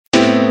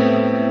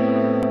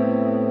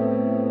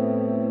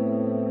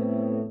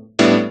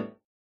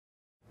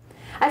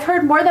I've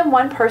heard more than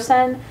one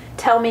person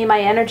tell me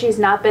my energy's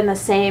not been the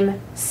same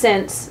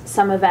since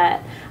some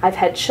event. I've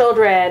had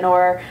children,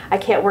 or I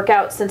can't work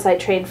out since I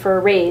trained for a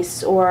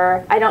race,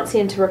 or I don't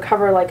seem to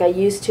recover like I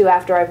used to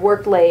after I've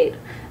worked late,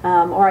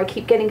 or I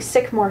keep getting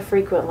sick more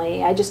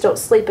frequently. I just don't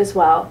sleep as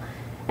well.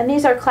 And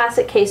these are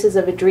classic cases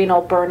of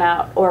adrenal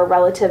burnout or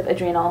relative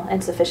adrenal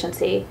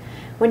insufficiency.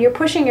 When you're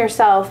pushing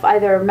yourself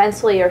either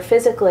mentally or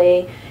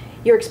physically,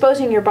 you're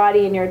exposing your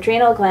body and your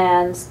adrenal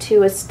glands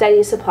to a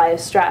steady supply of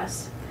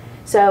stress.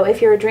 So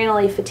if you're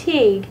adrenally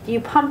fatigued,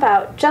 you pump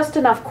out just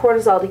enough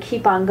cortisol to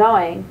keep on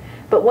going,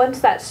 but once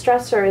that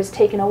stressor is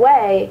taken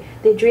away,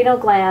 the adrenal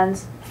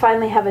glands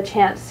finally have a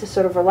chance to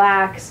sort of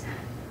relax,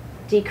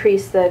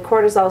 decrease the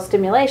cortisol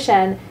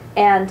stimulation,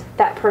 and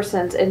that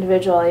person's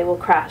individually will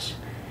crash.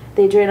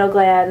 The adrenal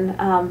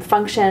gland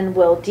function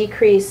will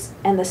decrease,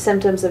 and the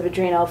symptoms of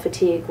adrenal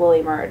fatigue will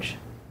emerge.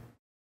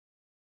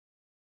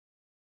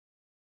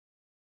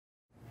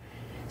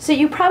 So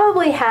you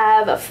probably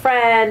have a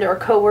friend or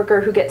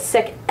coworker who gets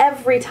sick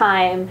every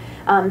time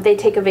they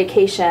take a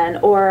vacation,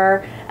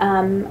 or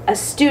a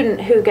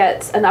student who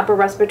gets an upper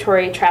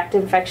respiratory tract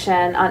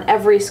infection on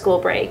every school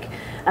break.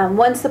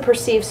 Once the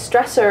perceived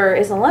stressor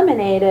is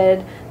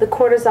eliminated, the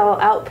cortisol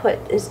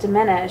output is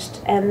diminished,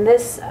 and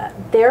this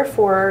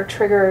therefore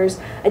triggers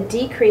a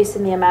decrease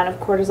in the amount of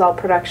cortisol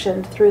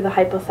production through the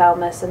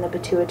hypothalamus and the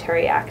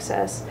pituitary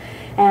axis.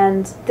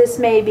 And this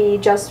may be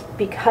just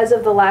because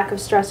of the lack of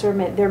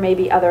stressor. There may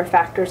be other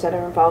factors that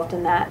are involved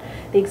in that.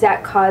 The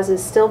exact cause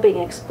is still being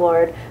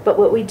explored, but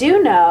what we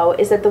do know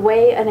is that the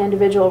way an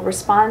individual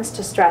responds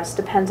to stress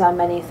depends on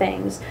many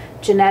things: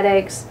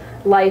 genetics,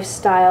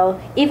 lifestyle,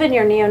 even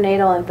your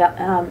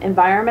neonatal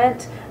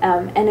environment,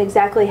 and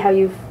exactly how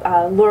you've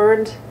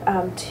learned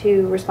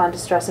to respond to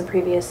stress in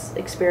previous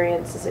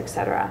experiences,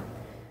 etc.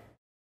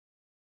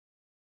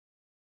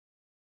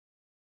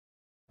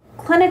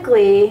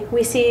 Clinically,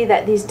 we see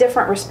that these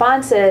different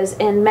responses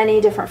in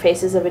many different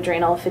phases of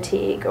adrenal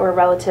fatigue or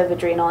relative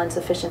adrenal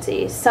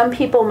insufficiency. Some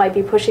people might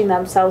be pushing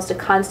themselves to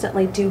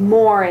constantly do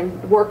more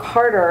and work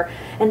harder,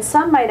 and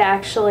some might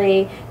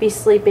actually be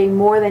sleeping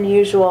more than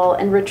usual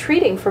and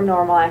retreating from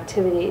normal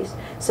activities.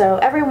 So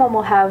everyone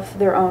will have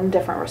their own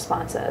different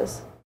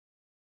responses.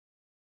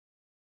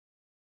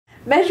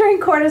 Measuring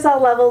cortisol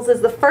levels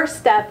is the first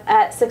step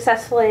at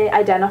successfully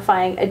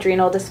identifying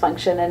adrenal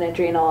dysfunction and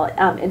adrenal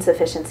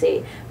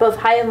insufficiency. Both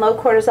high and low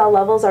cortisol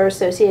levels are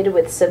associated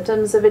with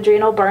symptoms of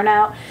adrenal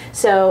burnout,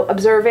 so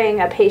observing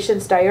a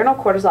patient's diurnal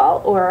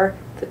cortisol, or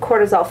the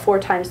cortisol 4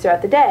 times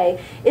throughout the day,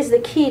 is the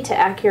key to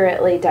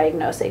accurately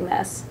diagnosing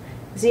this.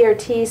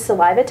 ZRT's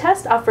saliva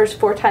test offers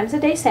 4 times a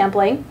day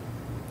sampling,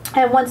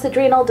 and once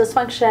adrenal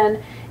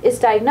dysfunction is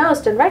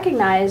diagnosed and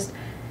recognized,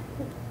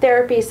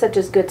 therapies such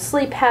as good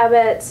sleep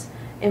habits,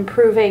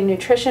 improving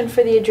nutrition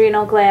for the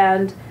adrenal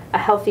gland, a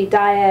healthy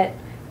diet,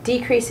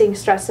 decreasing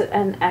stress,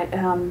 and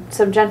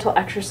some gentle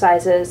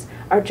exercises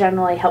are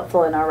generally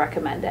helpful and are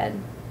recommended.